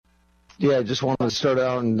Yeah, I just wanted to start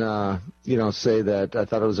out and, say that I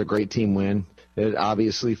thought it was a great team win. It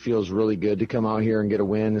obviously feels really good to come out here and get a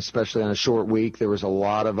win, especially on a short week. There was a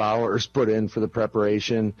lot of hours put in for the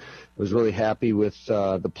preparation. I was really happy with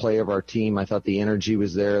the play of our team. I thought the energy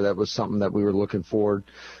was there. That was something that we were looking for.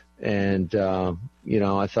 And,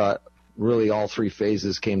 I thought really all three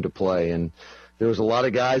phases came to play. And there was a lot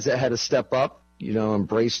of guys that had to step up,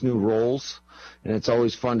 embrace new roles. And it's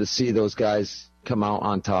always fun to see those guys come out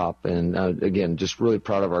on top. And, again, just really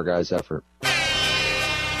proud of our guys' effort.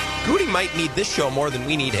 Goody might need this show more than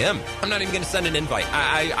we need him. I'm not even going to send an invite.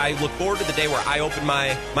 I look forward to the day where I open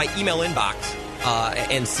my email inbox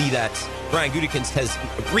and see that Brian Gutekunst has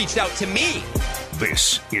reached out to me.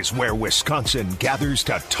 This is where Wisconsin gathers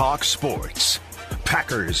to talk sports.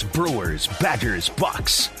 Packers, Brewers, Badgers,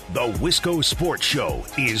 Bucks. The Wisco Sports Show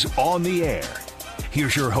is on the air.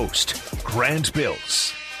 Here's your host, Grant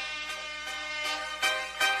Bills.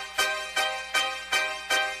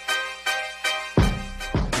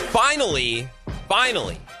 Finally,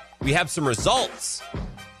 we have some results.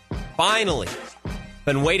 Finally.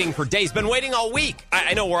 Been waiting for days, been waiting all week.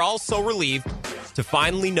 I know we're all so relieved to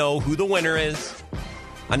finally know who the winner is.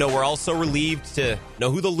 I know we're all so relieved to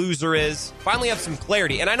know who the loser is. Finally have some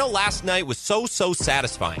clarity. And I know last night was so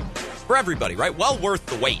satisfying for everybody, right? Well worth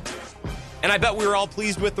the wait. And I bet we were all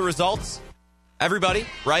pleased with the results. Everybody,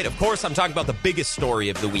 right? Of course, I'm talking about the biggest story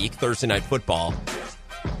of the week, Thursday Night Football.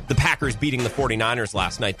 The Packers beating the 49ers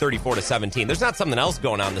last night, 34-17. There's not something else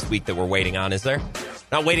going on this week that we're waiting on, is there?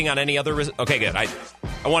 Not waiting on any other... Okay, good. I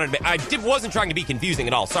wasn't trying to be confusing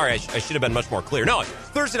at all. Sorry, I should have been much more clear. No,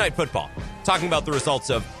 Thursday Night Football. Talking about the results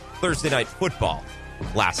of Thursday Night Football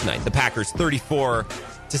last night. The Packers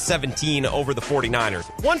 34-17 over the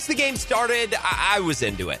 49ers. Once the game started, I was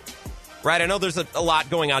into it. Right? I know there's a lot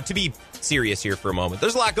going on. To be serious here for a moment,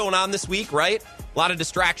 there's a lot going on this week, right? A lot of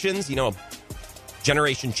distractions,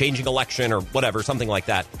 generation-changing election or whatever, something like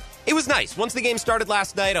that. It was nice. Once the game started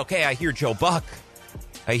last night, okay, I hear Joe Buck.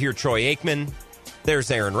 I hear Troy Aikman.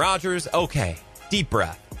 There's Aaron Rodgers. Okay, deep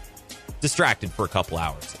breath. Distracted for a couple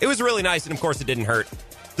hours. It was really nice, and of course it didn't hurt.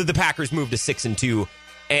 The Packers moved to 6-2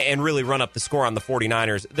 and really run up the score on the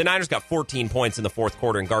 49ers. The Niners got 14 points in the fourth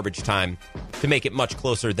quarter in garbage time to make it much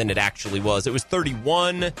closer than it actually was. It was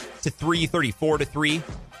 31-3, 34-3.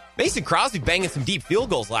 Mason Crosby banging some deep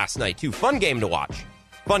field goals last night, too. Fun game to watch.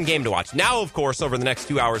 Now, of course, over the next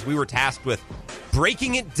 2 hours, we were tasked with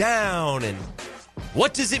breaking it down and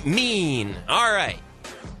what does it mean? All right,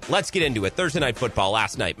 let's get into it. Thursday Night Football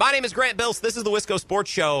last night. My name is Grant Bills. This is the Wisco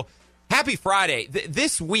Sports Show. Happy Friday.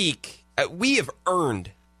 This week, we have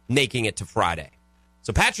earned making it to Friday.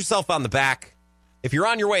 So pat yourself on the back. If you're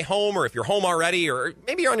on your way home or if you're home already or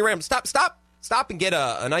maybe you're on your way home, stop and get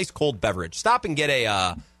a nice cold beverage. Stop and get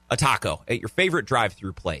a taco at your favorite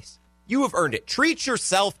drive-through place. You have earned it. Treat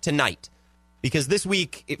yourself tonight because this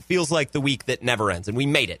week, it feels like the week that never ends, and we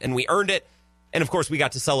made it, and we earned it, and of course, we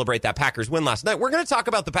got to celebrate that Packers win last night. We're going to talk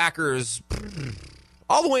about the Packers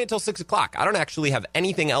all the way until 6 o'clock. I don't actually have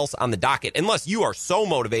anything else on the docket, unless you are so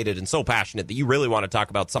motivated and so passionate that you really want to talk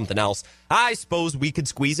about something else. I suppose we could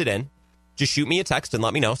squeeze it in. Just shoot me a text and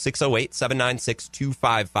let me know,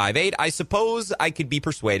 608-796-2558. I suppose I could be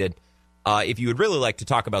persuaded. If you would really like to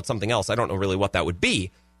talk about something else, I don't know really what that would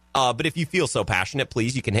be. But if you feel so passionate,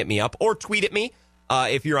 please, you can hit me up or tweet at me.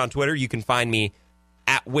 If you're on Twitter, you can find me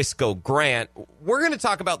at Wisco Grant. We're going to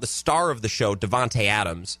talk about the star of the show, Davante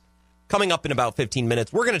Adams. Coming up in about 15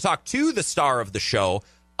 minutes, we're going to talk to the star of the show,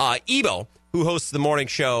 Ebo, who hosts the morning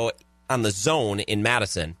show on The Zone in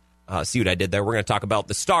Madison. See what I did there? We're going to talk about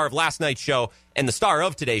the star of last night's show, and the star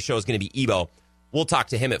of today's show is going to be Ebo. We'll talk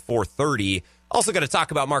to him at 4:30. Also going to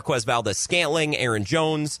talk about Marquez Valdes-Scantling, Aaron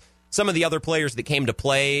Jones, some of the other players that came to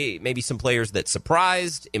play, maybe some players that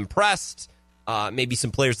surprised, impressed, maybe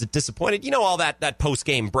some players that disappointed. All that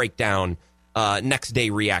post-game breakdown, next day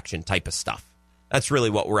reaction type of stuff. That's really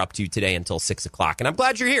what we're up to today until 6 o'clock. And I'm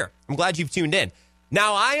glad you're here. I'm glad you've tuned in.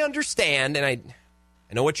 Now, I understand, and I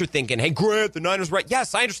know what you're thinking. Hey, Grant, the Niners were right.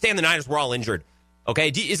 Yes, I understand the Niners were all injured. Okay,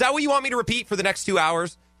 is that what you want me to repeat for the next 2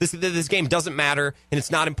 hours? This game doesn't matter, and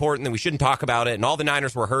it's not important, and we shouldn't talk about it, and all the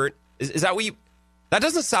Niners were hurt? Is that what you... That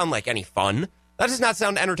doesn't sound like any fun. That does not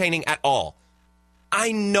sound entertaining at all.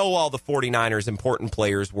 I know all the 49ers' important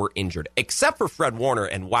players were injured, except for Fred Warner,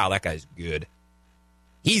 and wow, that guy's good.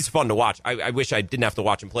 He's fun to watch. I wish I didn't have to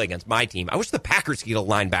watch him play against my team. I wish the Packers could get a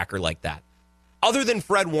linebacker like that. Other than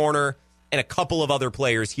Fred Warner and a couple of other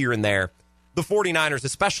players here and there, the 49ers,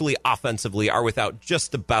 especially offensively, are without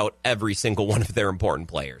just about every single one of their important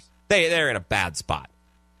players. They're in a bad spot.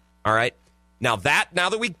 All right? Now that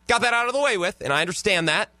we got that out of the way with, and I understand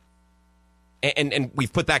that, and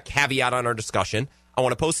we've put that caveat on our discussion, I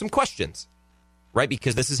want to pose some questions, right?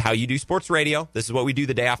 Because this is how you do sports radio. This is what we do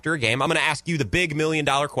the day after a game. I'm going to ask you the big $1 million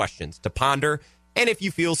questions to ponder, and if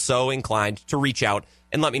you feel so inclined, to reach out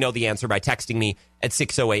and let me know the answer by texting me at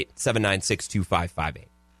 608-796-2558.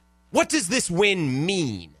 What does this win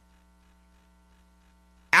mean?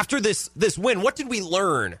 After this win, what did we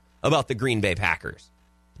learn about the Green Bay Packers?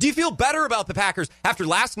 Do you feel better about the Packers after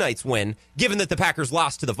last night's win, given that the Packers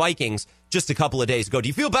lost to the Vikings just a couple of days ago? Do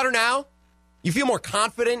you feel better now? You feel more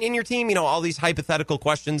confident in your team? You know, all these hypothetical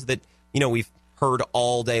questions that, we've heard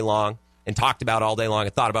all day long and talked about all day long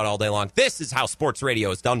and thought about all day long. This is how sports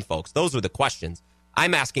radio is done, folks. Those are the questions.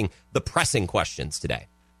 I'm asking the pressing questions today.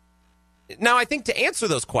 Now, I think to answer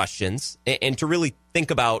those questions and to really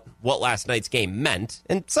think about what last night's game meant,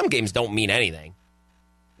 and some games don't mean anything,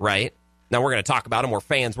 right? Now, we're going to talk about them. We're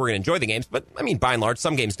fans. We're going to enjoy the games. But, by and large,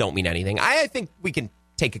 some games don't mean anything. I think we can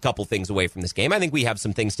take a couple things away from this game. I think we have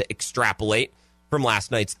some things to extrapolate from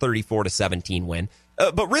last night's 34-17 win.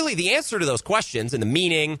 But really, the answer to those questions and the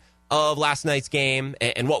meaning of last night's game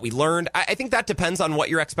and what we learned, I think that depends on what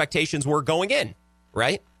your expectations were going in,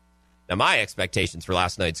 right? Now, my expectations for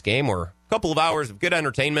last night's game were a couple of hours of good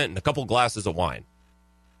entertainment and a couple of glasses of wine.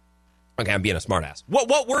 Okay, I'm being a smartass.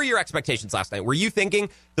 What were your expectations last night? Were you thinking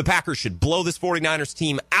the Packers should blow this 49ers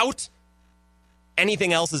team out?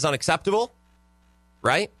 Anything else is unacceptable,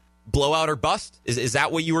 right? Blowout or bust? Is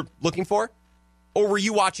that what you were looking for? Or were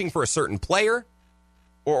you watching for a certain player?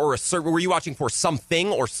 Or were you watching for something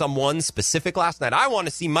or someone specific last night? I want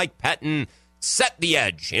to see Mike Pettin set the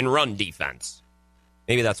edge in run defense.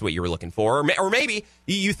 Maybe that's what you were looking for. Or maybe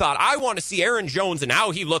you thought, I want to see Aaron Jones and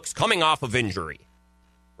how he looks coming off of injury.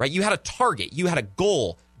 Right? You had a target. You had a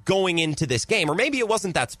goal going into this game. Or maybe it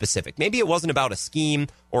wasn't that specific. Maybe it wasn't about a scheme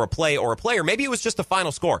or a play or a player. Maybe it was just a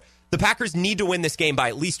final score. The Packers need to win this game by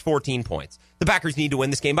at least 14 points. The Packers need to win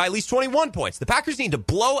this game by at least 21 points. The Packers need to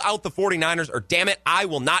blow out the 49ers, or damn it, I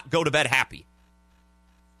will not go to bed happy.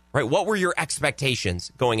 Right? What were your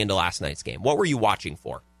expectations going into last night's game? What were you watching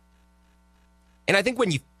for? And I think when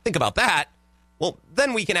you think about that, well,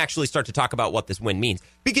 then we can actually start to talk about what this win means.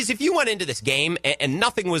 Because if you went into this game and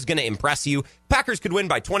nothing was going to impress you, Packers could win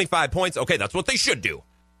by 25 points. Okay, that's what they should do.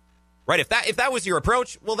 Right? If that was your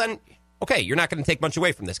approach, well then, okay, you're not going to take much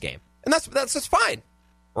away from this game. And that's just fine.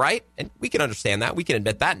 Right? And we can understand that. We can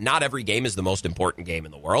admit that. Not every game is the most important game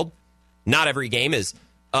in the world. Not every game is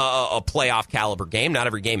a playoff caliber game. Not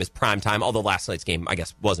every game is prime time, although last night's game, I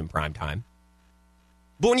guess, wasn't prime time.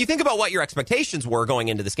 But when you think about what your expectations were going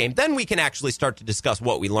into this game, then we can actually start to discuss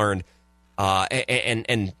what we learned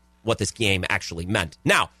and what this game actually meant.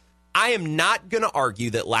 Now, I am not going to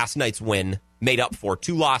argue that last night's win made up for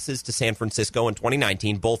 2 losses to San Francisco in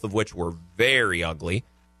 2019, both of which were very ugly.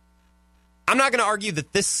 I'm not going to argue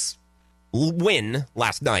that this win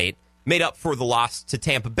last night made up for the loss to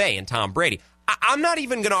Tampa Bay and Tom Brady. I'm not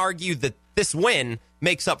even going to argue that this win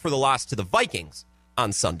makes up for the loss to the Vikings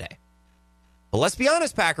on Sunday. But let's be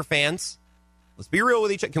honest, Packer fans. Let's be real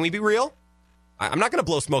with each other. Can we be real? I'm not going to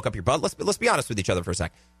blow smoke up your butt. Let's be honest with each other for a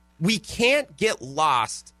sec. We can't get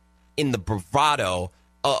lost in the bravado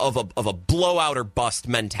of a blowout or bust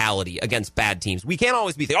mentality against bad teams. We can't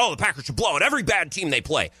always be thinking, the Packers should blow out every bad team they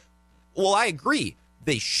play. Well, I agree.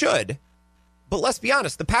 They should. But let's be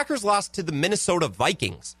honest. The Packers lost to the Minnesota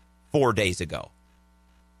Vikings 4 days ago.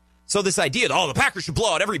 So this idea that, the Packers should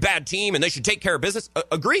blow out every bad team and they should take care of business,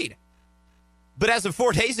 agreed. But as of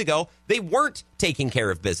 4 days ago, they weren't taking care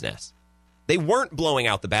of business. They weren't blowing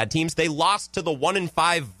out the bad teams. They lost to the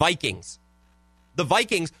 1-5 Vikings. The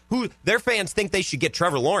Vikings, who their fans think they should get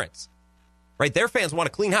Trevor Lawrence. Right? Their fans want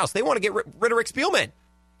a clean house. They want to get rid of Rick Spielman.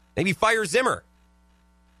 Maybe fire Zimmer.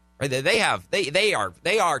 Right? They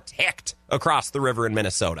are ticked across the river in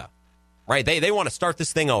Minnesota. Right? They want to start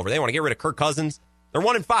this thing over. They want to get rid of Kirk Cousins. They're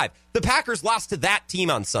 1-5. The Packers lost to that team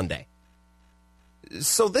on Sunday.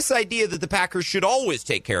 So this idea that the Packers should always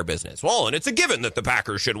take care of business. Well, and it's a given that the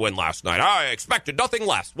Packers should win last night. I expected nothing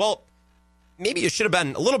less. Well, maybe you should have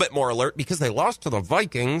been a little bit more alert because they lost to the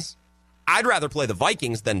Vikings. I'd rather play the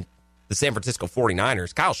Vikings than the San Francisco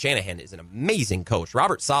 49ers. Kyle Shanahan is an amazing coach.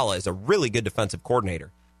 Robert Saleh is a really good defensive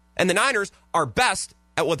coordinator. And the Niners are best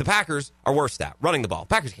at what the Packers are worst at, running the ball.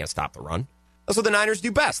 Packers can't stop the run. That's what the Niners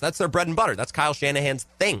do best. That's their bread and butter. That's Kyle Shanahan's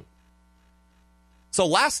thing. So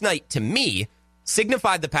last night, to me,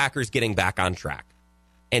 signified the Packers getting back on track.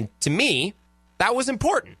 And to me, that was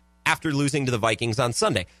important after losing to the Vikings on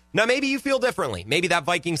Sunday. Now, maybe you feel differently. Maybe that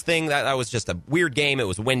Vikings thing, that was just a weird game. It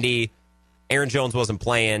was windy. Aaron Jones wasn't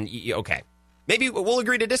playing. Okay. Maybe we'll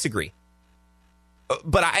agree to disagree.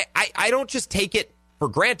 But I don't just take it for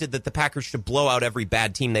granted that the Packers should blow out every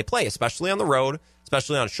bad team they play, especially on the road,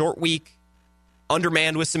 especially on a short week,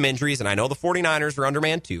 undermanned with some injuries, and I know the 49ers are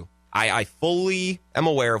undermanned too. I fully am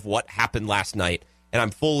aware of what happened last night, and I'm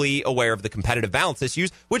fully aware of the competitive balance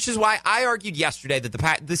issues, which is why I argued yesterday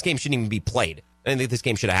that this game shouldn't even be played. I think this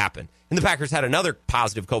game should have happened. And the Packers had another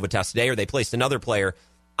positive COVID test today, or they placed another player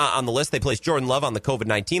on the list. They placed Jordan Love on the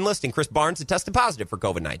COVID-19 list, and Chris Barnes had tested positive for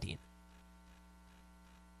COVID-19.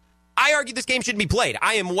 I argued this game shouldn't be played.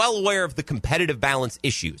 I am well aware of the competitive balance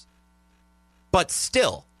issues. But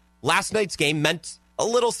still, last night's game meant a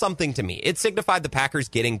little something to me. It signified the Packers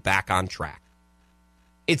getting back on track.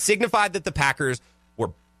 It signified that the Packers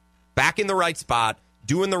were back in the right spot,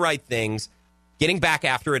 doing the right things, getting back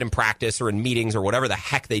after it in practice or in meetings or whatever the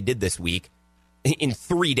heck they did this week in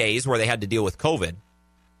 3 days where they had to deal with COVID.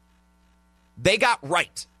 They got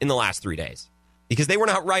right in the last 3 days because they were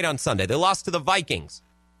not right on Sunday. They lost to the Vikings.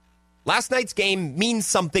 Last night's game means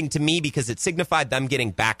something to me because it signified them getting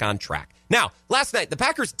back on track. Now, last night, the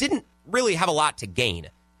Packers didn't really have a lot to gain.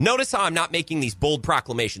 Notice how I'm not making these bold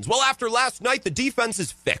proclamations. Well, after last night, the defense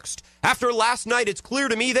is fixed. After last night, it's clear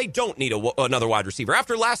to me they don't need another wide receiver.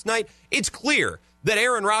 After last night, it's clear that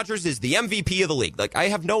Aaron Rodgers is the MVP of the league. Like, I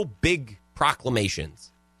have no big proclamations.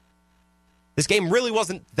 This game really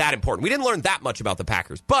wasn't that important. We didn't learn that much about the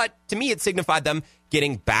Packers, but to me, it signified them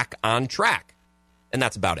getting back on track. And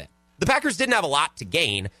that's about it. The Packers didn't have a lot to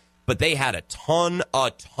gain, but they had a ton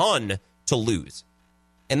to lose.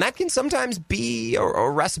 And that can sometimes be a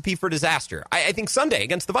recipe for disaster. I think Sunday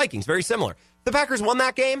against the Vikings, very similar. The Packers won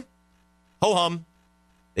that game. Ho-hum.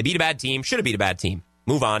 They beat a bad team. Should have beat a bad team.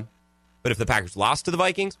 Move on. But if the Packers lost to the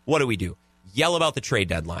Vikings, what do? Yell about the trade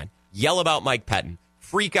deadline. Yell about Mike Pettin.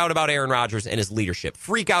 Freak out about Aaron Rodgers and his leadership.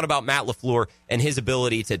 Freak out about Matt LaFleur and his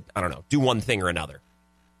ability to, do one thing or another.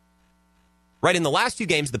 Right, in the last 2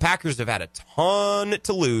 games, the Packers have had a ton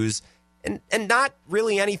to lose and not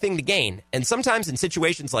really anything to gain. And sometimes in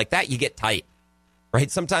situations like that, you get tight.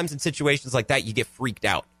 Right? Sometimes in situations like that, you get freaked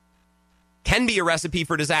out. Can be a recipe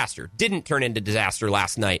for disaster. Didn't turn into disaster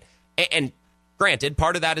last night. And granted,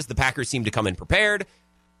 part of that is the Packers seemed to come in prepared.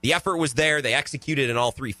 The effort was there. They executed in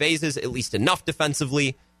all 3 phases, at least enough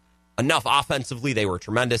defensively, enough offensively. They were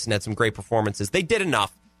tremendous and had some great performances. They did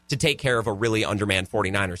enough to take care of a really undermanned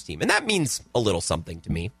 49ers team. And that means a little something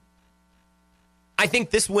to me. I think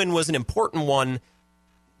this win was an important one,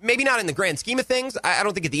 maybe not in the grand scheme of things. I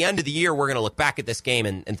don't think at the end of the year we're going to look back at this game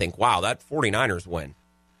and think, wow, that 49ers win,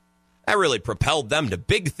 that really propelled them to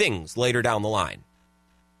big things later down the line.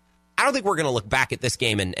 I don't think we're going to look back at this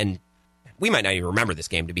game and we might not even remember this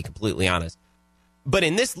game, to be completely honest. But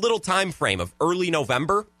in this little time frame of early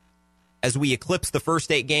November, as we eclipse the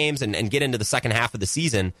first 8 games and get into the second half of the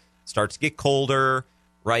season, starts to get colder,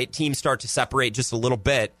 right? Teams start to separate just a little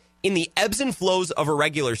bit. In the ebbs and flows of a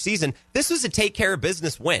regular season, this was a take care of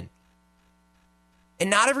business win.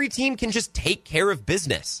 And not every team can just take care of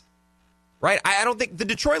business, right? I don't think the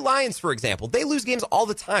Detroit Lions, for example, they lose games all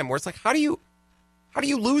the time where it's like, how do you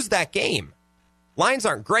lose that game? Lions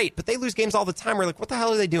aren't great, but they lose games all the time. We're like, what the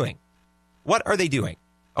hell are they doing? What are they doing?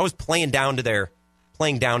 Always playing down to their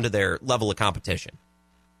level of competition.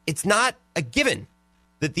 It's not a given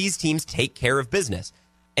that these teams take care of business.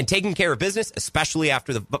 And taking care of business, especially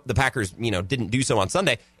after the Packers, didn't do so on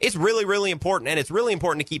Sunday, it's really, really important. And it's really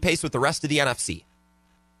important to keep pace with the rest of the NFC.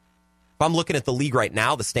 If I'm looking at the league right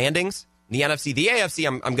now, the standings, the NFC, the AFC,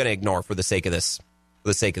 I'm going to ignore for the sake of this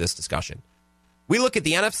discussion. We look at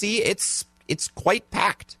the NFC, it's quite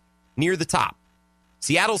packed near the top.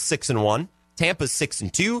 Seattle's 6-1, Tampa's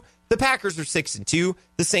 6-2. The Packers are 6-2.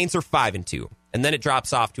 The Saints are 5-2. And then it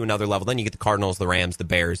drops off to another level. Then you get the Cardinals, the Rams, the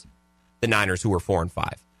Bears, the Niners, who are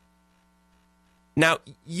 4-5. Now,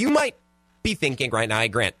 you might be thinking right now,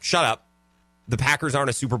 Grant, shut up. The Packers aren't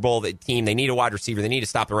a Super Bowl team. They need a wide receiver. They need to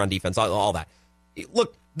stop the run defense, all that.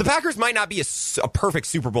 Look, the Packers might not be a perfect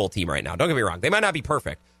Super Bowl team right now. Don't get me wrong. They might not be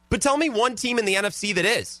perfect. But tell me one team in the NFC that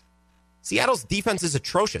is. Seattle's defense is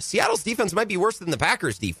atrocious. Seattle's defense might be worse than the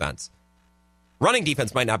Packers' defense. Running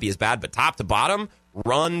defense might not be as bad, but top to bottom,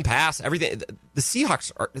 run, pass, everything. The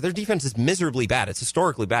Seahawks, their defense is miserably bad. It's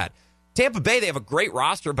historically bad. Tampa Bay, they have a great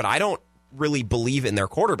roster, but I don't really believe in their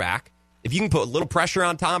quarterback. If you can put a little pressure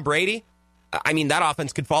on Tom Brady, that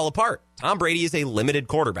offense could fall apart. Tom Brady is a limited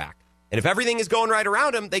quarterback. And if everything is going right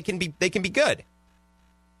around him, they can be good.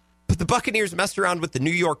 But the Buccaneers messed around with the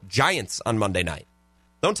New York Giants on Monday night.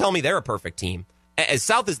 Don't tell me they're a perfect team. As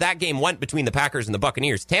south as that game went between the Packers and the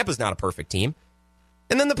Buccaneers, Tampa's not a perfect team.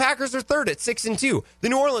 And then the Packers are third at 6-2. The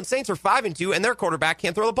New Orleans Saints are 5-2, and their quarterback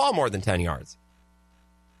can't throw the ball more than 10 yards.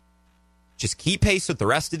 Just keep pace with the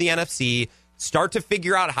rest of the NFC. start to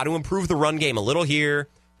figure out how to improve the run game a little here,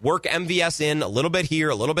 work MVS in a little bit here,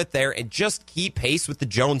 a little bit there, and just keep pace with the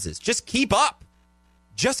Joneses. Just keep up.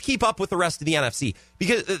 Just keep up with the rest of the NFC.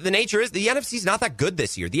 Because the nature is the NFC is not that good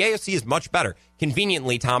this year. The AFC is much better.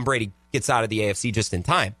 Conveniently, Tom Brady gets out of the AFC just in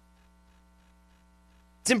time.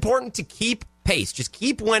 It's important to keep pace. Just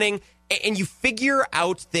keep winning, and you figure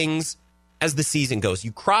out things as the season goes.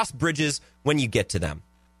 You cross bridges when you get to them.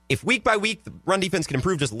 If week by week the run defense can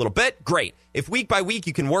improve just a little bit, great. If week by week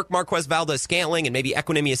you can work Marquez Valdez-Scantling and maybe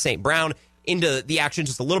Equanimeous St. Brown into the action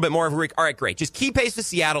just a little bit more every week, all right, great. Just keep pace with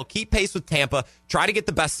Seattle, keep pace with Tampa, try to get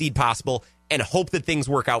the best seed possible, and hope that things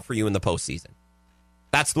work out for you in the postseason.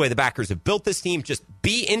 That's the way the Packers have built this team. Just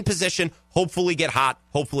be in position, hopefully get hot,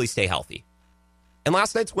 hopefully stay healthy. And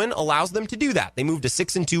last night's win allows them to do that. They moved to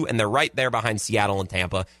 6-2, and they're right there behind Seattle and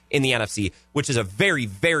Tampa in the NFC, which is a very,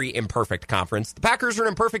 very imperfect conference. The Packers are an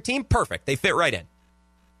imperfect team. Perfect. They fit right in.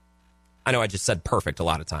 I know I just said perfect a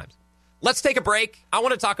lot of times. Let's take a break. I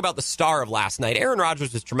want to talk about the star of last night. Aaron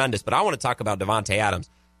Rodgers was tremendous, but I want to talk about Davante Adams.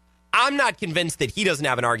 I'm not convinced that he doesn't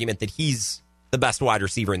have an argument that he's the best wide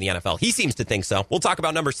receiver in the NFL. He seems to think so. We'll talk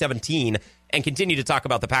about number 17 and continue to talk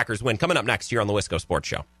about the Packers win coming up next year on the Wisco Sports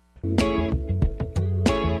Show.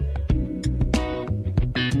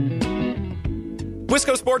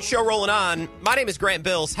 Wisco Sports Show rolling on. My name is Grant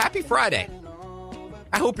Bills. Happy Friday.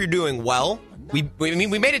 I hope you're doing well. We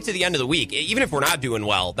made it to the end of the week. Even if we're not doing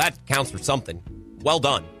well, that counts for something. Well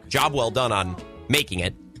done. Job well done on making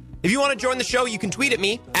it. If you want to join the show, you can tweet at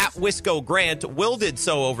me, at Wisco Grant. Will did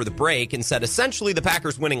so over the break and said, essentially, the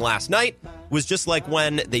Packers winning last night was just like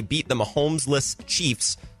when they beat the Mahomes-less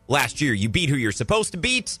Chiefs last year. You beat who you're supposed to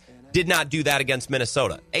beat. Did not do that against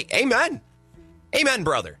Minnesota. Amen. Amen,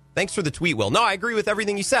 brother. Thanks for the tweet, Will. No, I agree with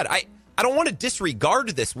everything you said. I don't want to disregard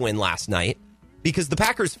this win last night because the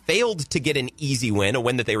Packers failed to get an easy win, a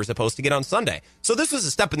win that they were supposed to get on Sunday. So this was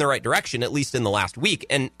a step in the right direction, at least in the last week.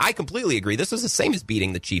 And I completely agree. This was the same as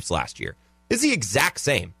beating the Chiefs last year. It's the exact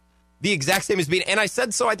same. The exact same as beating. And I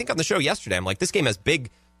said so, I think, on the show yesterday. I'm like, this game has big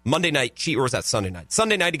Monday night, or was that Sunday night?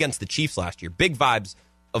 Sunday night against the Chiefs last year. Big vibes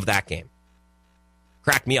of that game.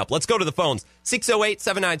 Crack me up. Let's go to the phones.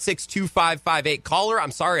 608-796-2558. Caller, I'm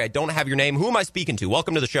sorry, I don't have your name. Who am I speaking to?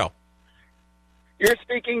 Welcome to the show. You're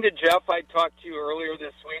speaking to Jeff. I talked to you earlier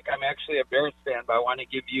this week. I'm actually a Bears fan, but I want to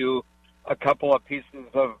give you a couple of pieces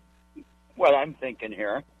of what I'm thinking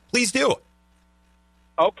here. Please do.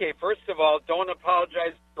 Okay, first of all, don't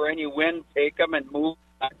apologize for any win. Take them and move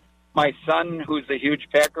on. My son, who's a huge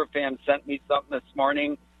Packer fan, sent me something this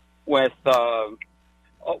morning with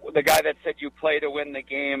the guy that said you play to win the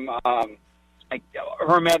game,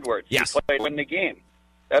 Herm Edwards. Yes. You play to win the game.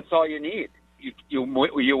 That's all you need. You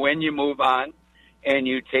win, you move on, and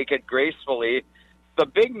you take it gracefully. The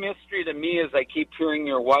big mystery to me is I keep hearing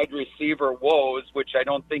your wide receiver woes, which I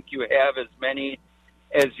don't think you have as many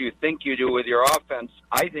as you think you do with your offense.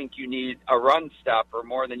 I think you need a run stopper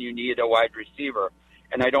more than you need a wide receiver,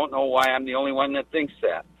 and I don't know why I'm the only one that thinks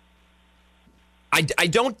that. I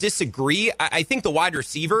don't disagree. I think the wide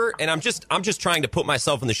receiver, and I'm just trying to put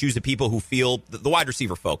myself in the shoes of people who feel the wide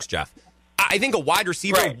receiver folks, Jeff. I think a wide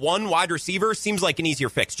receiver, right. One wide receiver seems like an easier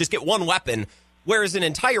fix. Just get one weapon. Whereas an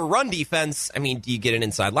entire run defense, I mean, do you get an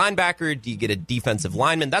inside linebacker? Do you get a defensive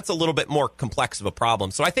lineman? That's a little bit more complex of a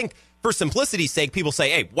problem. So I think for simplicity's sake, people say,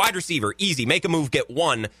 hey, wide receiver, easy, make a move, get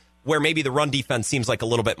one, where maybe the run defense seems like a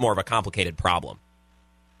little bit more of a complicated problem.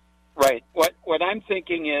 Right. What I'm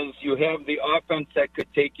thinking is you have the offense that could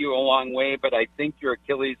take you a long way, but I think your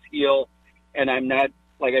Achilles heel, and I'm not,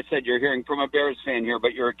 like I said, you're hearing from a Bears fan here,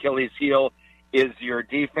 but your Achilles heel is your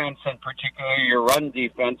defense, and particularly your run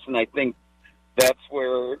defense, and I think that's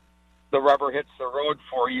where the rubber hits the road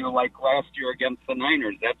for you, like last year against the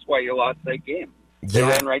Niners. That's why you lost that game. They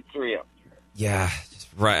ran right through you. Yeah,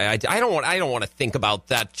 right. I don't want to think about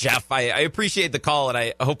that, Jeff. I appreciate the call, and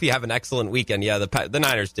I hope you have an excellent weekend. Yeah, the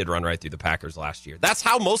Niners did run right through the Packers last year. That's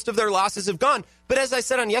how most of their losses have gone. But as I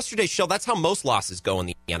said on yesterday's show, that's how most losses go in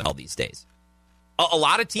the NFL these days. A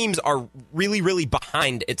lot of teams are really, really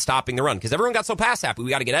behind at stopping the run because everyone got so pass happy. We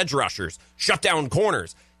got to get edge rushers, shut down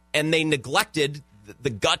corners, and they neglected the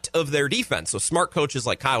gut of their defense. So smart coaches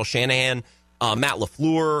like Kyle Shanahan, Matt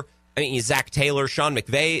LaFleur, Zach Taylor, Sean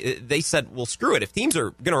McVay, they said, well, screw it. If teams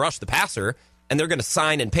are going to rush the passer and they're going to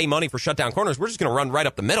sign and pay money for shutdown corners, we're just going to run right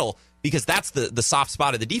up the middle because that's the soft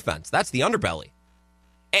spot of the defense. That's the underbelly.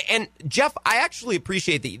 And Jeff, I actually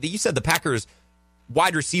appreciate that you said the Packers'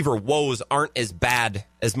 wide receiver woes aren't as bad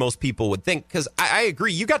as most people would think because I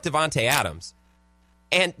agree. You got Davante Adams.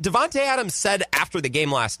 And Davante Adams said after the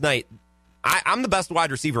game last night, I'm the best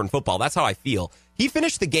wide receiver in football. That's how I feel. He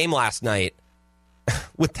finished the game last night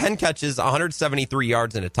with 10 catches, 173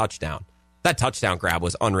 yards, and a touchdown. That touchdown grab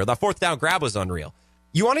was unreal. That fourth down grab was unreal.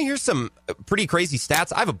 You want to hear some pretty crazy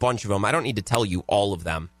stats? I have a bunch of them. I don't need to tell you all of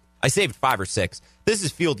them. I saved 5 or 6. This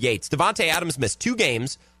is Field Yates. Davante Adams missed 2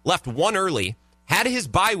 games, left 1 early, had his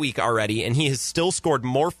bye week already, and he has still scored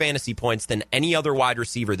more fantasy points than any other wide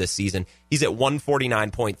receiver this season. He's at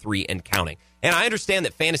 149.3 and counting. And I understand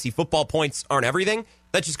that fantasy football points aren't everything.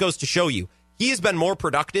 That just goes to show you he has been more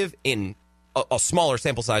productive in a smaller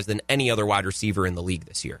sample size than any other wide receiver in the league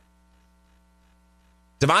this year.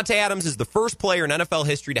 Davante Adams is the first player in NFL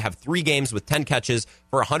history to have 3 games with 10 catches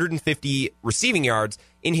for 150 receiving yards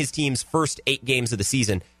in his team's first 8 games of the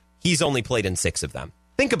season. He's only played in 6 of them.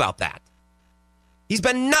 Think about that. He's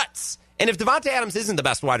been nuts. And if Davante Adams isn't the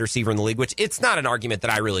best wide receiver in the league, which it's not an argument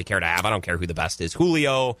that I really care to have. I don't care who the best is.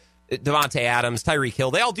 Julio, Davante Adams, Tyreek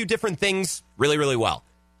Hill, they all do different things really, really well.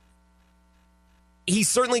 He's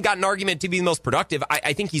certainly got an argument to be the most productive.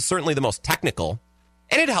 I think he's certainly the most technical.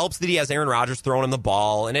 And it helps that he has Aaron Rodgers throwing him the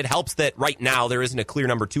ball. And it helps that right now there isn't a clear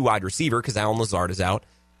number 2 wide receiver because Allen Lazard is out.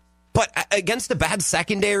 But against a bad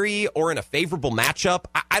secondary or in a favorable matchup,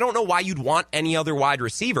 I don't know why you'd want any other wide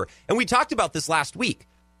receiver. And we talked about this last week.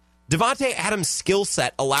 Davante Adams' skill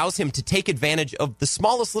set allows him to take advantage of the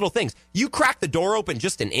smallest little things. You crack the door open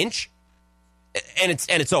just an inch, and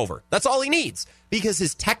it's over. That's all he needs. Because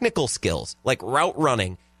his technical skills, like route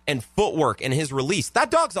running and footwork and his release,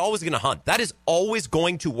 that dog's always going to hunt. That is always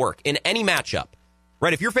going to work in any matchup,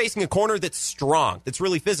 right? If you're facing a corner that's strong, that's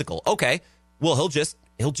really physical, okay, well, he'll just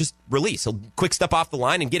release. He'll quick step off the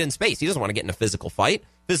line and get in space. He doesn't want to get in a physical fight,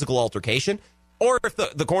 physical altercation. Or if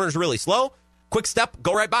the corner's really slow, quick step,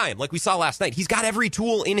 go right by him, like we saw last night. He's got every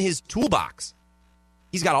tool in his toolbox.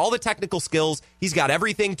 He's got all the technical skills. He's got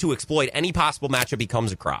everything to exploit any possible matchup he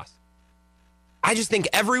comes across. I just think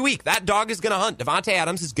every week that dog is going to hunt. Davante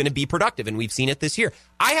Adams is going to be productive, and we've seen it this year.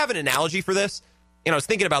 I have an analogy for this, and I was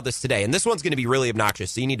thinking about this today, and this one's going to be really obnoxious,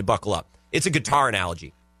 so you need to buckle up. It's a guitar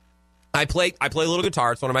analogy. I play a little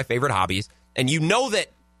guitar. It's one of my favorite hobbies, and you know that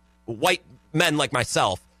white men like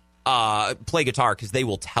myself play guitar because they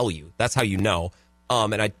will tell you. That's how you know.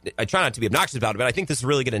 And I try not to be obnoxious about it, but I think this is a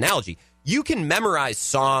really good analogy. You can memorize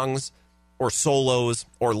songs or solos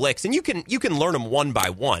or licks, and you can learn them one by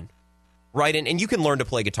one. Right, and you can learn to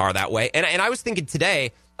play guitar that way. And I was thinking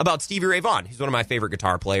today about Stevie Ray Vaughan. He's one of my favorite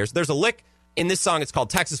guitar players. There's a lick in this song. It's called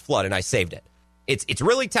Texas Flood, and I saved it. It's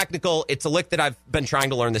really technical. It's a lick that I've been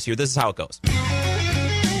trying to learn this year. This is how it goes.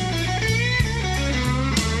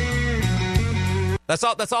 That's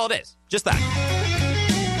all it is. Just that.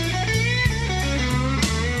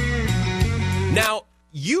 Now,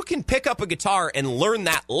 you can pick up a guitar and learn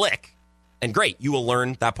that lick, and great, you will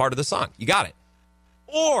learn that part of the song. You got it.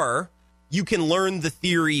 Or you can learn the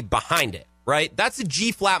theory behind it, right? That's a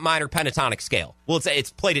G flat minor pentatonic scale. Well,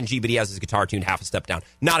 it's played in G, but he has his guitar tuned half a step down.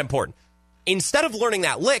 Not important. Instead of learning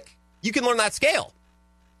that lick, you can learn that scale.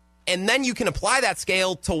 And then you can apply that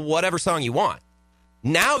scale to whatever song you want.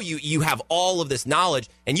 Now you have all of this knowledge,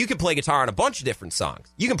 and you can play guitar on a bunch of different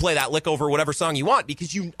songs. You can play that lick over whatever song you want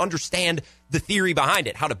because you understand the theory behind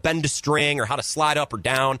it, how to bend a string or how to slide up or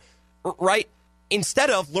down, right? Instead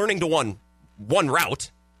of learning to one route,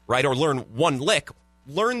 right, or learn one lick,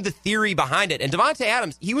 learn the theory behind it. And Davante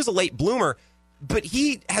Adams, he was a late bloomer, but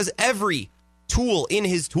he has every tool in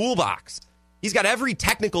his toolbox. He's got every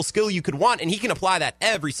technical skill you could want, and he can apply that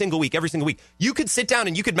every single week. You could sit down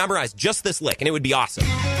and you could memorize just this lick, and it would be awesome.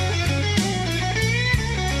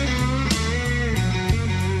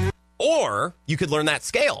 Or you could learn that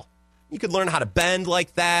scale. You could learn how to bend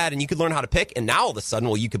like that, and you could learn how to pick, and now all of a sudden,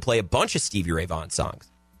 well, you could play a bunch of Stevie Ray Vaughan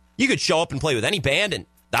songs. You could show up and play with any band, and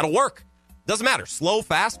that'll work. Doesn't matter, slow,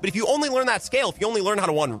 fast, but if you only learn that scale, if you only learn how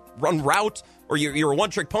to run route, or you're a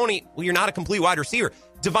one-trick pony, well, you're not a complete wide receiver.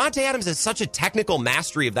 Davante Adams has such a technical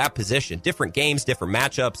mastery of that position. Different games, different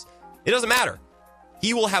matchups. It doesn't matter.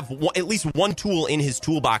 He will have at least one tool in his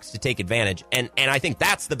toolbox to take advantage, and I think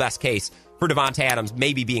that's the best case for Davante Adams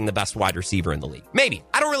maybe being the best wide receiver in the league. Maybe.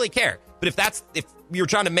 I don't really care. But if you're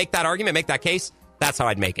trying to make that argument, make that case, that's how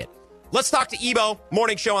I'd make it. Let's talk to Ebo.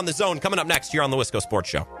 Morning show on The Zone coming up next here on the Wisco Sports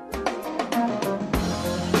Show.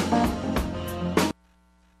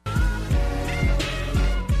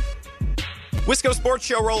 Wisco Sports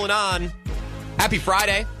Show rolling on. Happy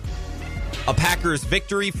Friday. A Packers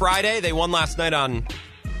victory Friday. They won last night on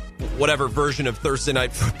whatever version of Thursday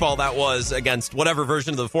Night Football that was against whatever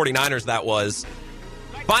version of the 49ers that was.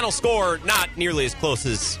 Final score, not nearly as close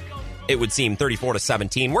as it would seem,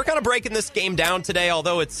 34-17. We're kind of breaking this game down today,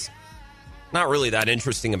 although it's not really that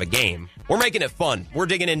interesting of a game. We're making it fun. We're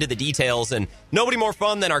digging into the details, and nobody more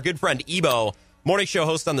fun than our good friend Ebo morning show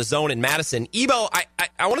host on The Zone in Madison. Ebo,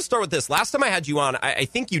 I want to start with this. Last time I had you on, I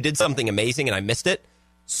think you did something amazing and I missed it.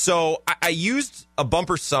 So I used a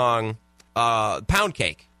bumper song, Pound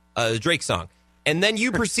Cake, a Drake song. And then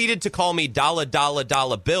you proceeded to call me Dollar Dollar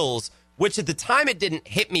Dollar Bills, which at the time it didn't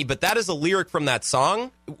hit me, but that is a lyric from that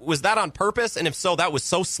song. Was that on purpose? And if so, that was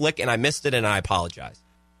so slick and I missed it and I apologize.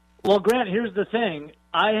 Well, Grant, here's the thing.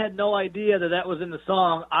 I had no idea that was in the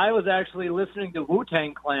song. I was actually listening to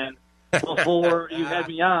Wu-Tang Clan before you had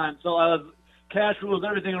me on. So I was cash rules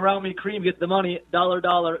everything around me, cream gets the money, dollar,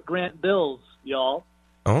 dollar, Grant Bills, y'all.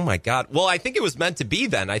 Oh, my God. Well, I think it was meant to be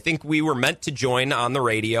then. I think we were meant to join on the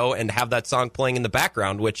radio and have that song playing in the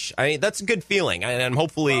background, which, I mean, that's a good feeling. And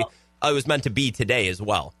hopefully it was meant to be today as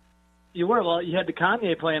well. You were. Well, you had the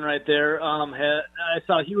Kanye playing right there. I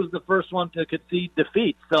saw he was the first one to concede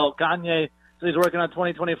defeat. So Kanye, so he's working on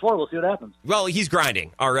 2024. We'll see what happens. Well, he's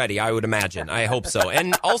grinding already, I would imagine. I hope so.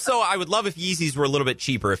 And also, I would love if Yeezys were a little bit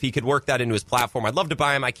cheaper. If he could work that into his platform, I'd love to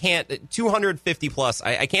buy him. I can't. 250 plus.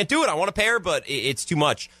 I can't do it. I want a pair, but it's too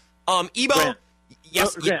much. Ebo. Grant,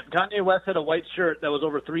 yes. Grant, Kanye West had a white shirt that was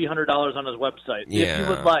over $300 on his website. Yeah. If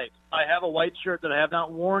you would like, I have a white shirt that I have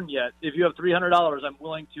not worn yet. If you have $300, I'm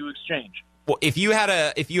willing to exchange. Well, if you had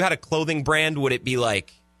a clothing brand, would it be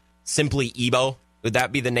like simply Ebo? Would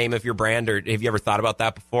that be the name of your brand, or have you ever thought about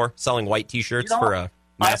that before? Selling white T-shirts for a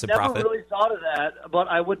massive profit? I've never really thought of that, but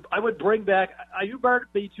I would bring back. You might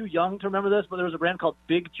be too young to remember this, but there was a brand called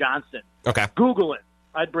Big Johnson. Okay, Google it.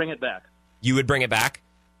 I'd bring it back. You would bring it back?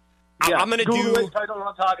 Yeah, I'm gonna Google do. It, I know what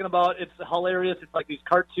I'm talking about. It's hilarious. It's like these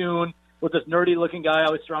cartoon with this nerdy-looking guy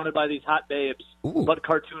always surrounded by these hot babes, but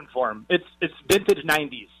cartoon form. It's vintage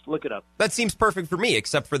 90s. Look it up. That seems perfect for me,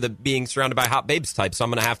 except for the being surrounded by hot babes type, so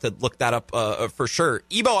I'm going to have to look that up for sure.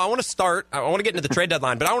 Ebo, I want to get into the trade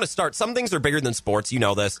deadline, but I want to start. Some things are bigger than sports. You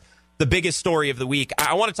know this. The biggest story of the week.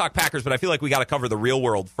 I want to talk Packers, but I feel like we got to cover the real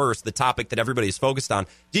world first, the topic that everybody's focused on.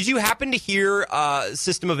 Did you happen to hear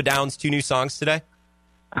System of a Down's 2 new songs today?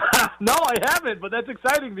 No, I haven't, but that's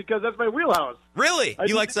exciting because that's my wheelhouse. Really?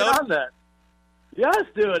 You like so? That. Yes,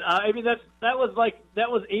 dude. I mean, that was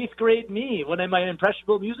 8th grade me when in my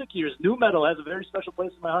impressionable music years. Nu metal has a very special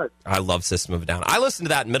place in my heart. I love System of a Down. I listened to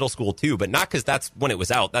that in middle school too, but not because that's when it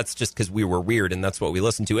was out. That's just because we were weird and that's what we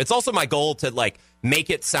listened to. It's also my goal to like make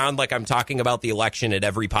it sound like I'm talking about the election at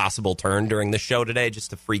every possible turn during the show today,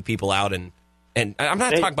 just to freak people out. And I'm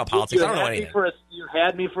not talking about politics. I don't know anything. You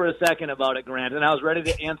had me for a second about it, Grant, and I was ready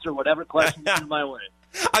to answer whatever question you threw my way.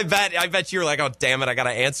 I bet you were like, oh, damn it, I got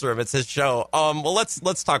to answer him. It's his show. Well,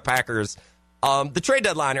 let's talk Packers. The trade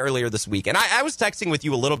deadline earlier this week, and I was texting with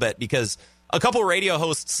you a little bit because a couple of radio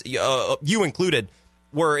hosts, you included,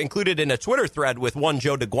 were included in a Twitter thread with one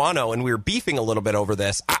Joe DeGuano, and we were beefing a little bit over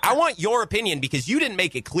this. I want your opinion because you didn't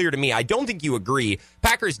make it clear to me. I don't think you agree.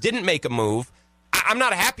 Packers didn't make a move. I'm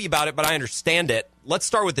not happy about it, but I understand it. Let's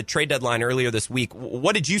start with the trade deadline earlier this week.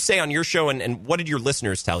 What did you say on your show, and what did your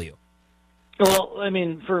listeners tell you? Well, I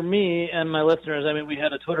mean, for me and my listeners, I mean, we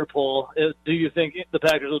had a Twitter poll. Do you think the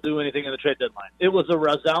Packers will do anything in the trade deadline? It was a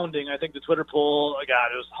resounding, I think the Twitter poll,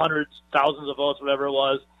 God, it was hundreds, thousands of votes, whatever it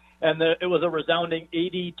was. And it was a resounding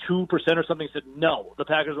 82% or something said, no, the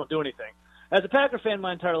Packers won't do anything. As a Packer fan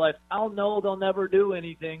my entire life, I'll know they'll never do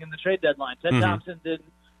anything in the trade deadline. Ted Thompson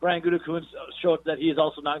didn't. Brian Gutekunst showed that he is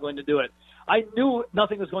also not going to do it. I knew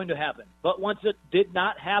nothing was going to happen. But once it did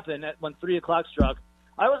not happen when 3 o'clock struck,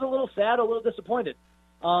 I was a little sad, a little disappointed.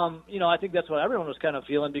 I think that's what everyone was kind of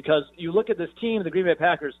feeling because you look at this team, the Green Bay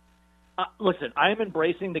Packers. Listen, I am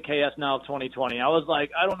embracing the chaos now of 2020. I was like,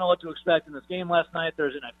 I don't know what to expect in this game last night,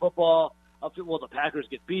 Thursday Night Football. Will the Packers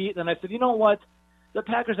get beat? And I said, you know what? The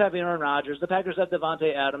Packers have Aaron Rodgers. The Packers have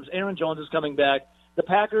Devontae Adams. Aaron Jones is coming back. The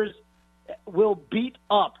Packers will beat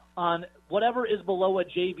up on whatever is below a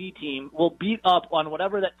JV team, will beat up on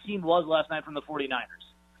whatever that team was last night from the 49ers.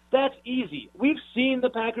 That's easy. We've seen the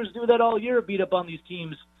Packers do that all year, beat up on these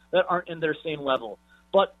teams that aren't in their same level.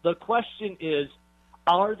 But the question is,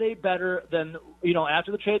 are they better than,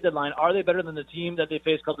 after the trade deadline, are they better than the team that they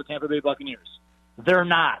faced called the Tampa Bay Buccaneers? They're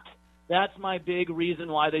not. That's my big reason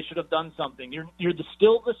why they should have done something. You're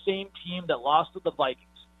still the same team that lost to the Vikings.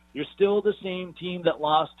 You're still the same team that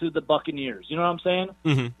lost to the Buccaneers. You know what I'm saying?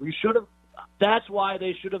 Mm-hmm. You should have. That's why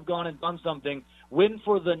they should have gone and done something. Win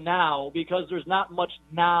for the now, because there's not much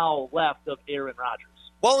now left of Aaron Rodgers.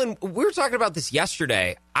 Well, and we were talking about this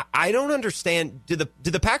yesterday. I don't understand. Do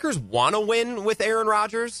the Packers want to win with Aaron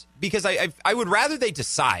Rodgers? Because I would rather they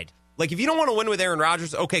decide. Like, if you don't want to win with Aaron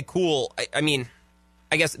Rodgers, okay, cool. I mean,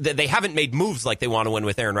 I guess they haven't made moves like they want to win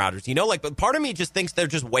with Aaron Rodgers. But part of me just thinks they're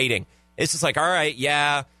just waiting. It's just like, all right,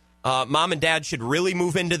 yeah, Mom and Dad should really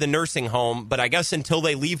move into the nursing home, but I guess until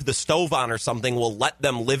they leave the stove on or something, we'll let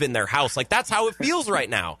them live in their house. Like, that's how it feels right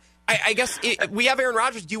now. I guess we have Aaron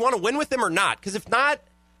Rodgers. Do you want to win with him or not? Because if not,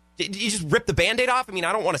 you just rip the Band-Aid off? I mean,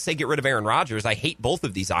 I don't want to say get rid of Aaron Rodgers. I hate both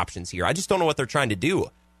of these options here. I just don't know what they're trying to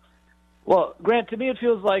do. Well, Grant, to me it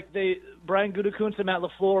feels like Brian Gutekunst and Matt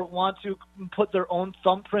LaFleur want to put their own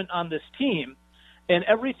thumbprint on this team, and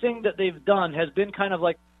everything that they've done has been kind of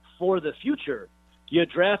like for the future. You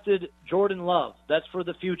drafted Jordan Love. That's for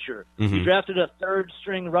the future. Mm-hmm. You drafted a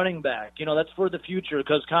third-string running back. That's for the future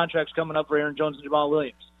because contracts coming up for Aaron Jones and Jamal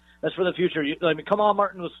Williams. That's for the future. Kamal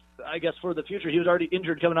Martin was, I guess, for the future. He was already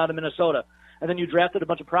injured coming out of Minnesota. And then you drafted a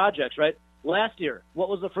bunch of projects, right? Last year, what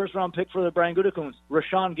was the first-round pick for the Brian Gutekunst?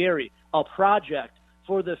 Rashawn Gary, a project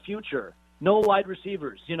for the future. No wide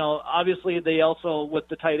receivers. Obviously they also, with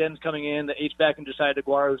the tight ends coming in, the H-back and Josiah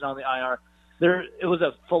DeGuara, who's on the IR, it was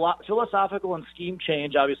a philosophical and scheme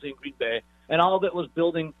change, obviously, in Green Bay, and all of it was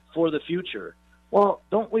building for the future. Well,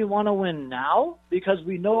 don't we want to win now? Because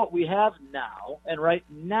we know what we have now, and right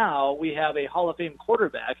now we have a Hall of Fame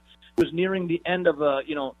quarterback who's nearing the end of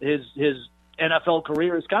his NFL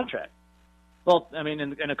career, his contract. Well, I mean,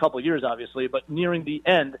 in a couple of years, obviously, but nearing the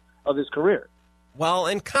end of his career. Well,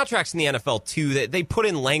 and contracts in the NFL, too, they put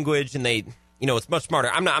in language and they... it's much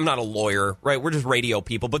smarter. I'm not a lawyer, right? We're just radio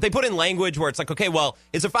people. But they put in language where it's like, okay, well,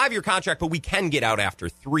 it's a 5-year contract, but we can get out after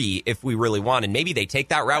 3 if we really want. And maybe they take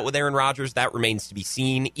that route with Aaron Rodgers. That remains to be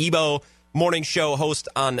seen. Ebo, morning show host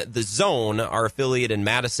on The Zone, our affiliate in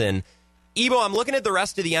Madison. Ebo, I'm looking at the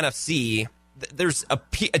rest of the NFC.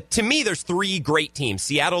 To me, there's 3 great teams: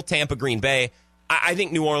 Seattle, Tampa, Green Bay. I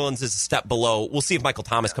think New Orleans is a step below. We'll see if Michael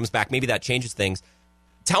Thomas comes back. Maybe that changes things.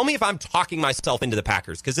 Tell me if I'm talking myself into the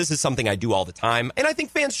Packers, because this is something I do all the time, and I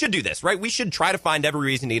think fans should do this, right? We should try to find every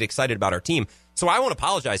reason to get excited about our team, so I won't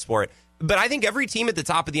apologize for it. But I think every team at the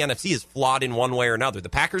top of the NFC is flawed in one way or another. The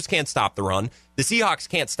Packers can't stop the run. The Seahawks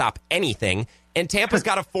can't stop anything, and Tampa's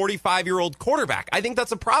got a 45-year-old quarterback. I think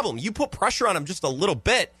that's a problem. You put pressure on him just a little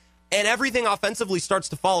bit, and everything offensively starts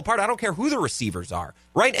to fall apart. I don't care who the receivers are,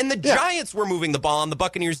 right? And the Giants were moving the ball on the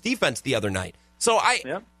Buccaneers' defense the other night. So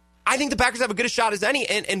I think the Packers have as good a shot as any,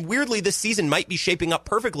 and weirdly, this season might be shaping up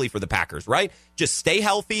perfectly for the Packers, right? Just stay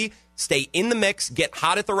healthy, stay in the mix, get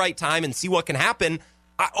hot at the right time, and see what can happen.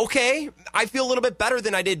 I feel a little bit better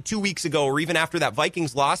than I did 2 weeks ago or even after that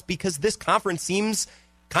Vikings loss because this conference seems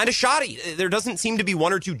kind of shoddy. There doesn't seem to be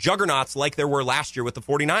 1 or 2 juggernauts like there were last year with the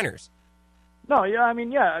 49ers. No,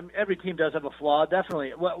 every team does have a flaw,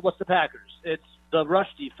 definitely. What's the Packers? It's the rush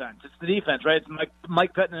defense. It's the defense, right? It's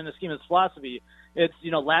Mike Pettin and his scheme, his philosophy. It's,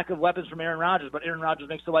 lack of weapons from Aaron Rodgers, but Aaron Rodgers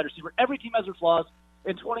makes the wide receiver. Every team has their flaws.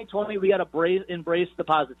 In 2020, we got to embrace the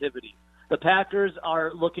positivity. The Packers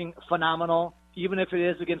are looking phenomenal, even if it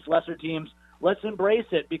is against lesser teams. Let's embrace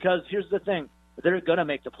it because here's the thing. They're going to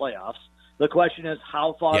make the playoffs. The question is,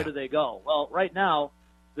 how far do they go? Well, right now,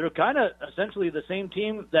 they're kind of essentially the same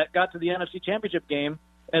team that got to the NFC Championship game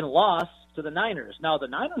and lost to the Niners. Now, the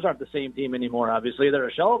Niners aren't the same team anymore, obviously. They're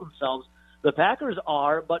a shell of themselves. The Packers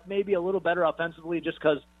are, but maybe a little better offensively just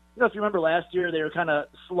because, if you remember last year, they were kind of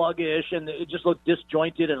sluggish and it just looked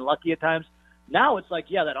disjointed and lucky at times. Now it's like,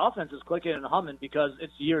 that offense is clicking and humming because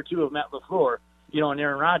it's year 2 of Matt LaFleur, and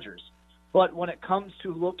Aaron Rodgers. But when it comes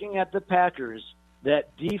to looking at the Packers,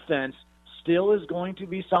 that defense still is going to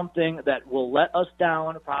be something that will let us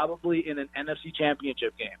down probably in an NFC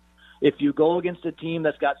Championship game. If you go against a team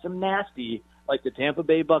that's got some nasty, like the Tampa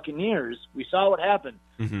Bay Buccaneers, we saw what happened.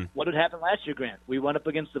 Mm-hmm. What had happened last year, Grant? We went up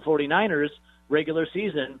against the 49ers regular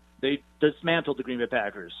season. They dismantled the Green Bay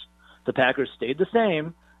Packers. The Packers stayed the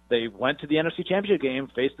same. They went to the NFC Championship game,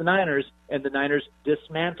 faced the Niners, and the Niners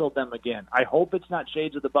dismantled them again. I hope it's not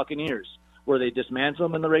shades of the Buccaneers, where they dismantle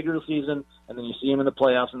them in the regular season, and then you see them in the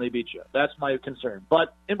playoffs and they beat you. That's my concern.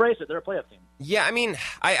 But embrace it. They're a playoff team. Yeah, I mean,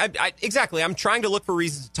 I exactly. I'm trying to look for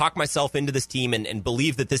reasons to talk myself into this team and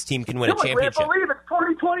believe that this team can win a championship. Believe it.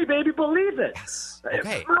 2020, baby. Believe it. Yes.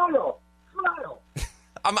 Okay. Smile.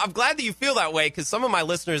 I'm glad that you feel that way because some of my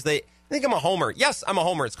listeners, they think I'm a homer. Yes, I'm a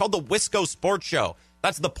homer. It's called the Wisco Sports Show.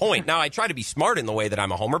 That's the point. Now, I try to be smart in the way that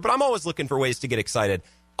I'm a homer, but I'm always looking for ways to get excited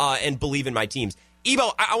and believe in my teams.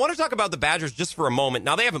 Ebo, I want to talk about the Badgers just for a moment.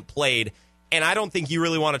 Now, they haven't played, and I don't think you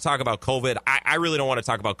really want to talk about COVID. I really don't want to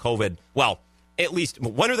talk about COVID. Well, at least,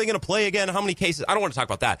 when are they going to play again? How many cases? I don't want to talk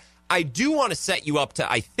about that. I do want to set you up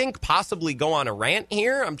to, I think, possibly go on a rant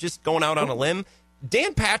here. I'm just going out on a limb.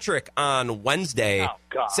 Dan Patrick on Wednesday. Oh,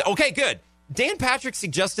 God. Okay, good. Dan Patrick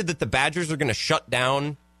suggested that the Badgers are going to shut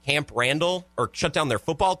down Camp Randall or shut down their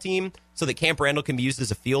football team so that Camp Randall can be used as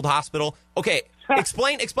a field hospital. Okay,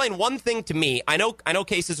 explain one thing to me. I know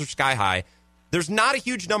cases are sky high. There's not a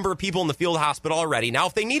huge number of people in the field hospital already. Now,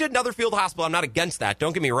 if they need another field hospital, I'm not against that.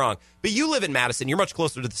 Don't get me wrong. But you live in Madison. You're much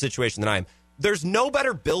closer to the situation than I am. There's no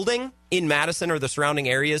better building in Madison or the surrounding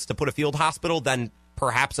areas to put a field hospital than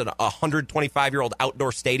perhaps a 125-year-old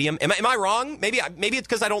outdoor stadium. Am I wrong? Maybe it's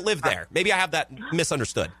because I don't live there. Maybe I have that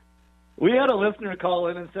misunderstood. We had a listener call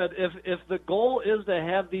in and said if the goal is to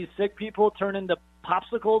have these sick people turn into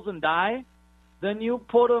popsicles and die, then you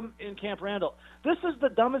put them in Camp Randall. This is the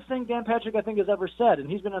dumbest thing Dan Patrick, I think, has ever said, and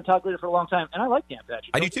he's been on Talk Radio for a long time, and I like Dan Patrick.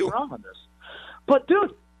 I do, too. Wrong on this. But,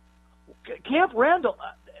 dude, Camp Randall,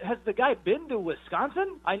 has the guy been to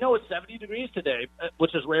Wisconsin? I know it's 70 degrees today,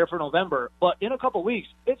 which is rare for November, but in a couple weeks,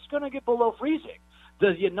 it's going to get below freezing.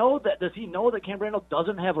 Does he know that Camp Randall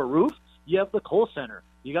doesn't have a roof? You have the Kohl Center.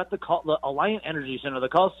 You got the Alliant Energy Center, the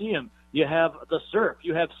Coliseum. You have the Surf.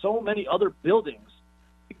 You have so many other buildings.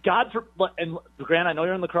 And Grant, I know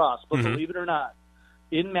you're in lacrosse, but believe it or not,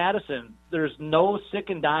 in Madison, there's no sick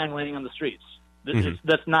and dying laying on the streets.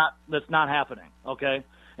 That's not happening. Okay.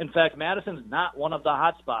 In fact, Madison's not one of the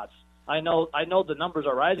hot spots. I know the numbers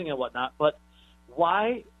are rising and whatnot, but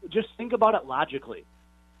why? Just think about it logically.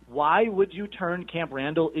 Why would you turn Camp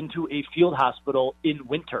Randall into a field hospital in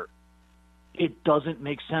winter? It doesn't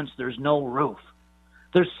make sense. There's no roof.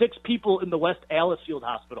 There's 6 people in the West Allis Field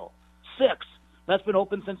Hospital. 6. That's been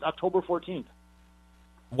open since October 14th.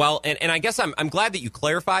 Well, and I guess I'm glad that you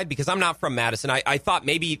clarified, because I'm not from Madison. I thought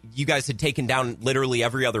maybe you guys had taken down literally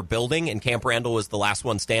every other building and Camp Randall was the last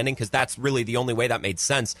one standing, because that's really the only way that made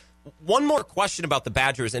sense. One more question about the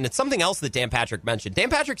Badgers, and it's something else that Dan Patrick mentioned. Dan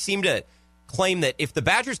Patrick seemed to claim that if the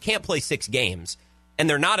Badgers can't play 6 games and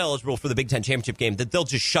they're not eligible for the Big Ten championship game, that they'll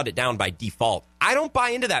just shut it down by default. I don't buy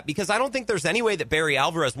into that, because I don't think there's any way that Barry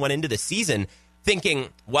Alvarez went into the season thinking,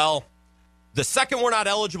 well, the second we're not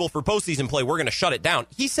eligible for postseason play, we're going to shut it down.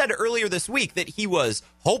 He said earlier this week that he was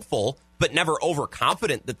hopeful but never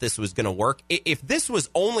overconfident that this was going to work. If this was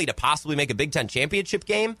only to possibly make a Big Ten championship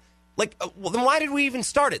game, well, then why did we even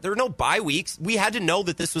start it? There are no bye weeks. We had to know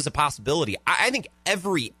that this was a possibility. I think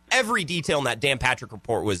every detail in that Dan Patrick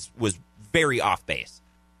report was very off base.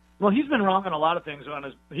 Well, he's been wrong on a lot of things.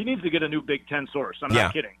 He needs to get a new Big Ten source. I'm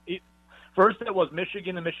not kidding. First, it was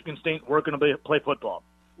Michigan and Michigan State were going to play football.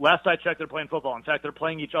 Last I checked, they're playing football. In fact, they're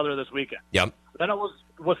playing each other this weekend. Yep. Then it was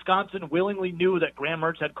Wisconsin willingly knew that Graham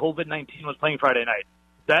Mertz had COVID-19, was playing Friday night.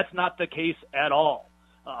 That's not the case at all.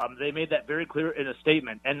 They made that very clear in a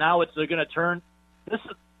statement. And now they're going to turn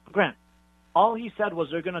Grant. All he said was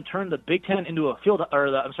they're going to turn the Big Ten into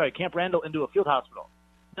a Camp Randall into a field hospital.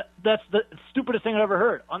 That's the stupidest thing I've ever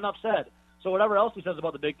heard. Enough said. So whatever else he says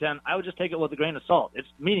about the Big Ten, I would just take it with a grain of salt. It's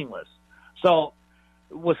meaningless. So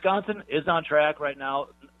Wisconsin is on track right now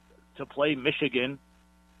to play Michigan,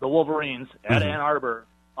 the Wolverines, at Ann Arbor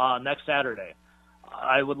next Saturday.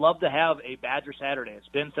 I would love to have a Badger Saturday. It's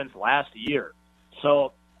been since last year.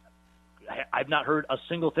 So I've not heard a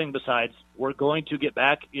single thing besides we're going to get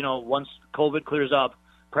back, once COVID clears up,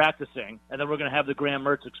 practicing, and then we're going to have the Graham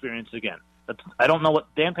Mertz experience again. I don't know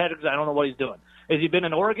what Dan Patrick, I don't know what he's doing. Has he been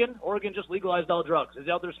in Oregon? Oregon just legalized all drugs. Is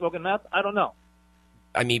he out there smoking meth? I don't know.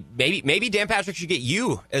 I mean, maybe Dan Patrick should get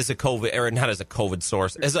you as a COVID, or not as a COVID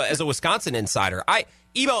source, as a Wisconsin insider.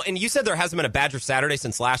 Ebo, and you said there hasn't been a Badger Saturday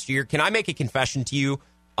since last year. Can I make a confession to you?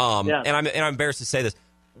 And I'm embarrassed to say this.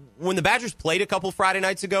 When the Badgers played a couple Friday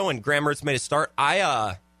nights ago and Graham Mertz made a start,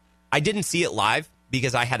 I didn't see it live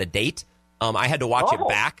because I had a date. I had to watch it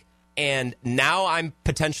back. And now I'm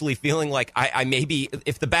potentially feeling like I maybe,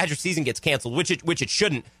 if the Badger season gets canceled, which it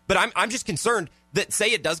shouldn't, but I'm just concerned that, say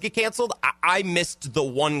it does get canceled, I missed the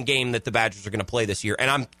one game that the Badgers are going to play this year,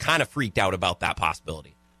 and I'm kind of freaked out about that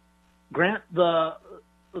possibility. Grant, the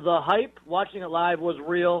hype watching it live was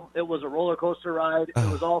real. It was a roller coaster ride.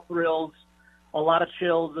 It was all thrills, a lot of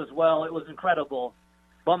chills as well. It was incredible.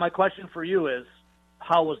 But my question for you is,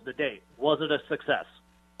 how was the date? Was it a success?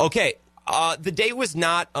 Okay. The date was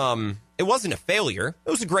not, it wasn't a failure.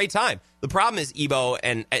 It was a great time. The problem is, Ebo,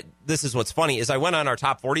 and this is what's funny, is I went on our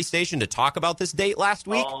Top 40 station to talk about this date last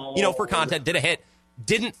week, for content, did a hit,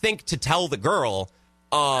 didn't think to tell the girl,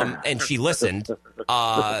 and she listened.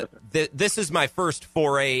 This is my first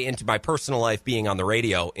foray into my personal life being on the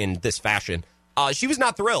radio in this fashion. She was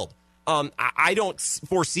not thrilled. I don't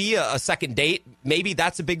foresee a second date. Maybe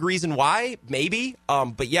that's a big reason why. Maybe.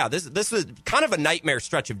 But yeah, this was kind of a nightmare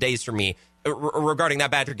stretch of days for me regarding that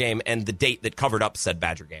Badger game and the date that covered up said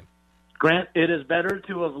Badger game. Grant, it is better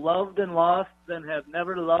to have loved and lost than have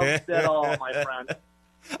never loved at all, my friend.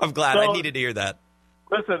 I'm glad. I needed to hear that.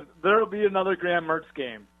 Listen, there will be another Graham Mertz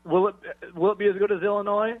game. Will it be as good as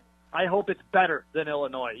Illinois? I hope it's better than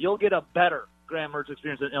Illinois. You'll get a better Graham Mertz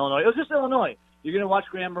experience than Illinois. It was just Illinois. you're going to watch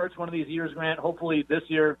Graham Mertz one of these years, Grant, hopefully this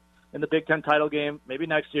year in the Big Ten title game, maybe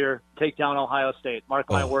next year, take down Ohio State. Mark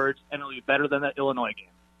my words, and it'll be better than that Illinois game.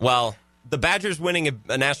 Well, the Badgers winning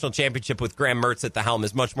a national championship with Graham Mertz at the helm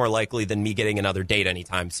is much more likely than me getting another date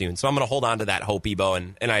anytime soon. So I'm going to hold on to that hope, Ebo,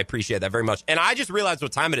 and I appreciate that very much. And I just realized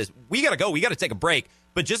what time it is. We got to go. We got to take a break.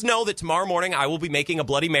 But just know that tomorrow morning I will be making a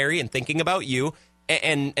Bloody Mary and thinking about you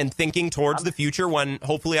and thinking towards the future when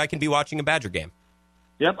hopefully I can be watching a Badger game.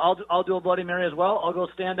 Yep, I'll do a Bloody Mary as well. I'll go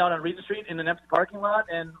stand out on Regent Street in an empty parking lot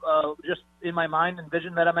and just in my mind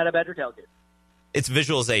envision that I'm at a Badger tailgate. It's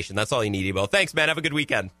visualization. That's all you need, Ebo. Thanks, man. Have a good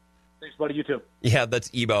weekend. Thanks, buddy. You too. Yeah, that's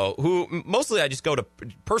Ebo, who mostly I just go to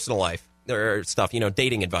personal life or stuff,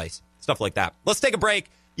 dating advice, stuff like that. Let's take a break.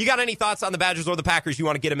 You got any thoughts on the Badgers or the Packers? You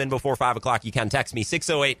want to get them in before 5 o'clock? You can text me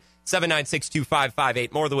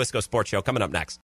 608-796-2558. More of the Wisco Sports Show coming up next.